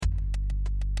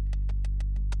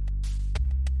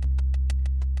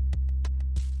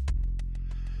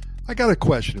I got a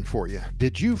question for you.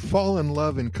 Did you fall in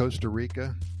love in Costa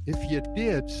Rica? If you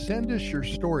did, send us your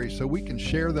story so we can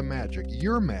share the magic,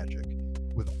 your magic,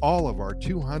 with all of our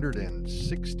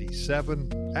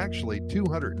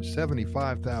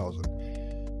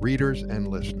 275,000 readers and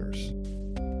listeners.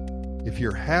 If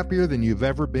you're happier than you've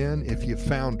ever been, if you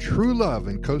found true love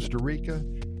in Costa Rica,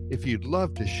 if you'd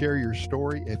love to share your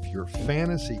story, if your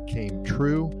fantasy came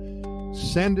true,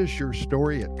 send us your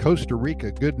story at Costa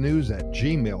Rica Good News at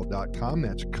gmail.com.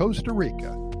 That's Costa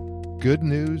Rica Good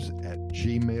News at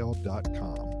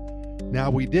gmail.com. Now,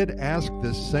 we did ask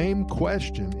the same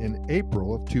question in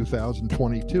April of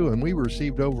 2022, and we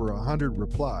received over 100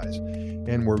 replies,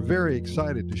 and we're very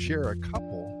excited to share a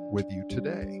couple with you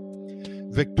today.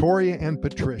 Victoria and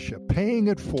Patricia, paying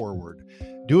it forward,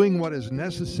 doing what is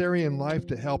necessary in life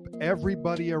to help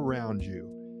everybody around you.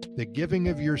 The giving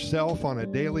of yourself on a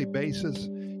daily basis,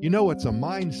 you know, it's a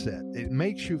mindset. It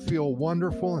makes you feel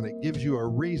wonderful, and it gives you a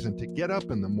reason to get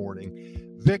up in the morning.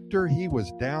 Victor, he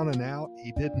was down and out.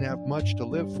 He didn't have much to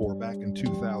live for back in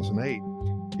 2008.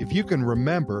 If you can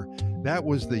remember, that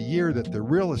was the year that the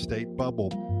real estate bubble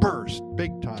burst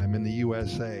big time in the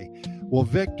USA. Well,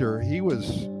 Victor, he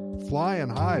was flying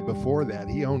high before that.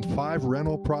 He owned 5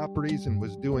 rental properties and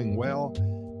was doing well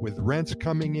with rents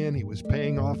coming in. He was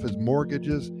paying off his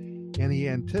mortgages, and he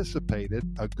anticipated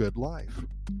a good life.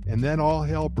 And then all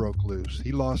hell broke loose.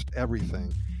 He lost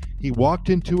everything. He walked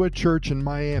into a church in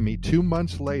Miami 2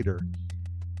 months later,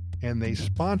 and they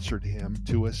sponsored him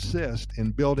to assist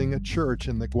in building a church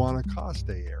in the Guanacaste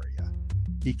area.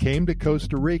 He came to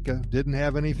Costa Rica, didn't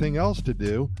have anything else to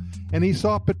do, and he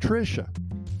saw Patricia.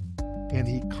 And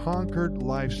he conquered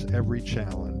life's every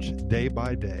challenge day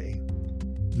by day.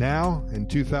 Now, in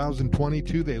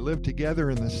 2022, they live together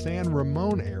in the San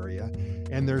Ramon area,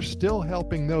 and they're still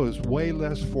helping those way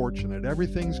less fortunate.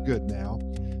 Everything's good now.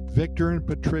 Victor and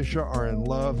Patricia are in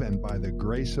love, and by the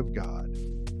grace of God,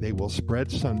 they will spread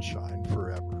sunshine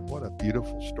forever. What a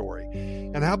beautiful story.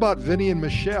 And how about Vinny and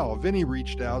Michelle? Vinny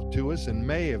reached out to us in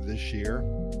May of this year.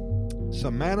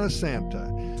 Semana Santa,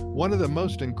 one of the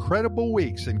most incredible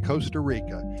weeks in Costa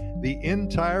Rica. The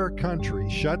entire country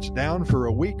shuts down for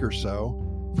a week or so.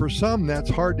 For some, that's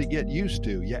hard to get used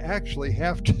to. You actually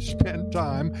have to spend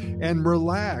time and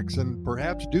relax and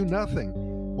perhaps do nothing.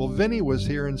 Well, Vinny was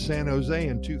here in San Jose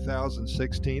in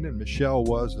 2016, and Michelle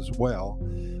was as well.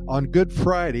 On Good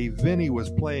Friday, Vinny was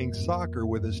playing soccer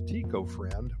with his Tico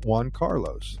friend, Juan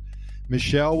Carlos.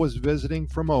 Michelle was visiting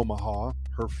from Omaha,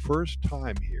 her first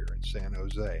time here in San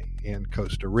Jose in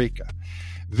Costa Rica.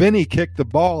 Vinny kicked the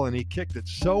ball, and he kicked it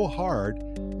so hard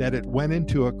that it went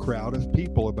into a crowd of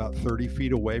people about 30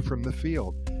 feet away from the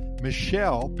field.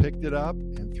 Michelle picked it up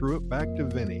and threw it back to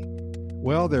Vinny.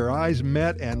 Well, their eyes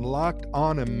met and locked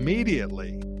on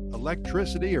immediately.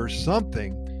 Electricity or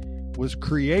something was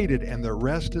created, and the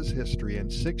rest is history.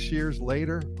 And 6 years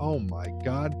later, oh my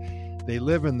God, they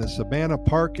live in the Savannah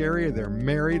Park area, they're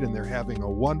married, and they're having a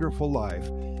wonderful life.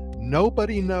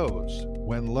 Nobody knows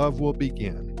when love will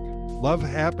begin. Love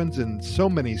happens in so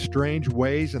many strange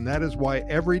ways, and that is why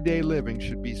everyday living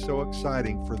should be so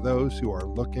exciting for those who are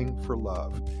looking for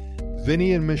love.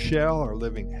 Vinny and Michelle are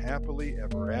living happily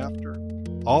ever after,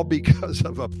 all because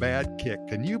of a bad kick.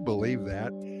 Can you believe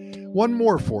that? One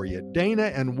more for you,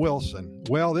 Dana and Wilson.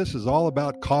 Well, this is all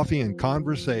about coffee and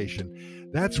conversation.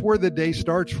 That's where the day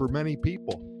starts for many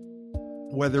people.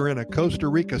 Whether in a Costa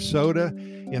Rica soda,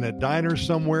 in a diner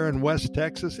somewhere in West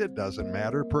Texas, it doesn't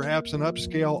matter. Perhaps an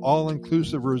upscale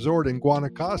all-inclusive resort in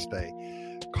Guanacaste.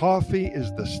 Coffee is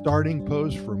the starting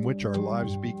post from which our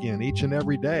lives begin each and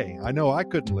every day. I know I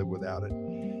couldn't live without it.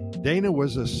 Dana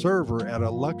was a server at a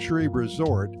luxury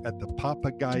resort at the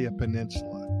Papagayo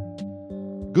Peninsula.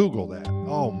 Google that.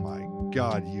 Oh my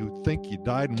God, you'd think you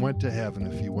died and went to heaven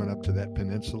if you went up to that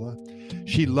peninsula.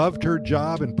 She loved her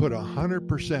job and put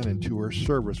 100% into her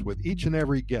service with each and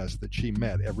every guest that she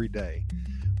met every day.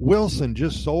 Wilson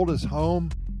just sold his home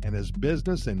and his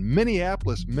business in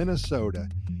Minneapolis, Minnesota.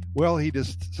 Well, he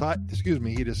decided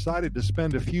to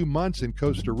spend a few months in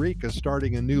Costa Rica,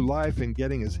 starting a new life and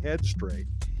getting his head straight.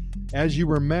 As you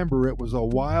remember, it was a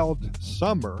wild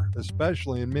summer,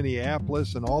 especially in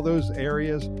Minneapolis and all those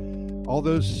areas, all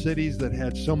those cities that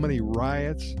had so many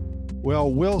riots.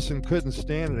 Well, Wilson couldn't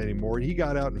stand it anymore. He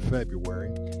got out in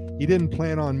February. He didn't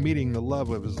plan on meeting the love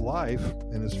of his life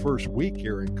in his first week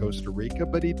here in Costa Rica,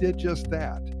 but he did just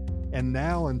that. And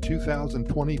now in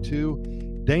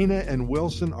 2022, Dana and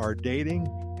Wilson are dating,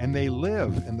 and they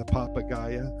live in the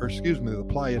the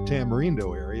Playa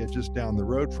Tamarindo area just down the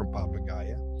road from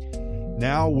Papagayo.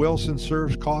 Now Wilson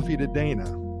serves coffee to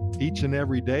Dana each and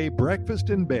every day, breakfast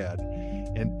in bed.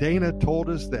 And Dana told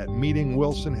us that meeting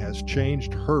Wilson has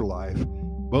changed her life.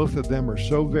 Both of them are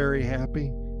so very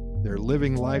happy. They're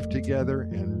living life together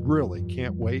and really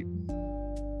can't wait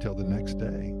till the next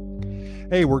day.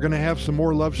 Hey, we're going to have some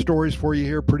more love stories for you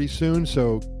here pretty soon,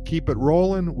 so keep it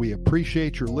rolling. We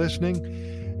appreciate your listening.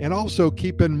 And also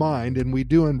keep in mind, and we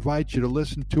do invite you to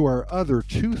listen to our other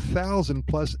 2,000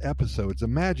 plus episodes.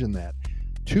 Imagine that.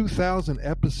 2,000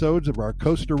 episodes of our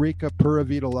Costa Rica Pura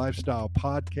Vida Lifestyle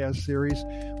podcast series.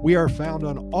 We are found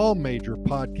on all major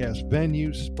podcast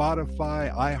venues,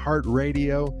 Spotify,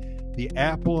 iHeartRadio, the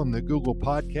Apple and the Google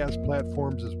podcast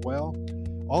platforms as well.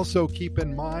 Also, keep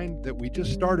in mind that we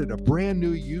just started a brand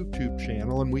new YouTube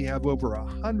channel, and we have over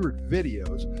 100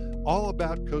 videos all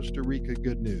about Costa Rica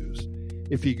good news.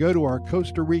 If you go to our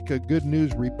Costa Rica Good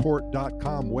News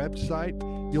Report.com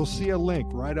website, you'll see a link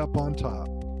right up on top.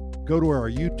 Go to our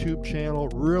YouTube channel,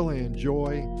 really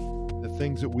enjoy the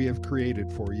things that we have created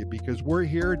for you, because we're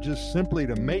here just simply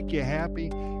to make you happy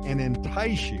and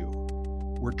entice you.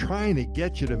 We're trying to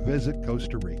get you to visit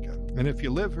Costa Rica. And if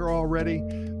you live here already,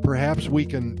 perhaps we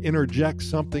can interject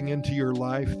something into your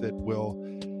life that will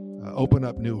open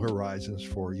up new horizons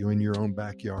for you in your own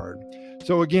backyard.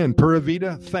 So again, Pura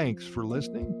Vida, thanks for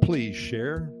listening. Please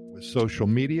share with social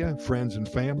media, friends and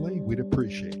family. We'd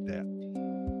appreciate that.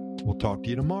 We'll talk to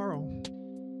you tomorrow.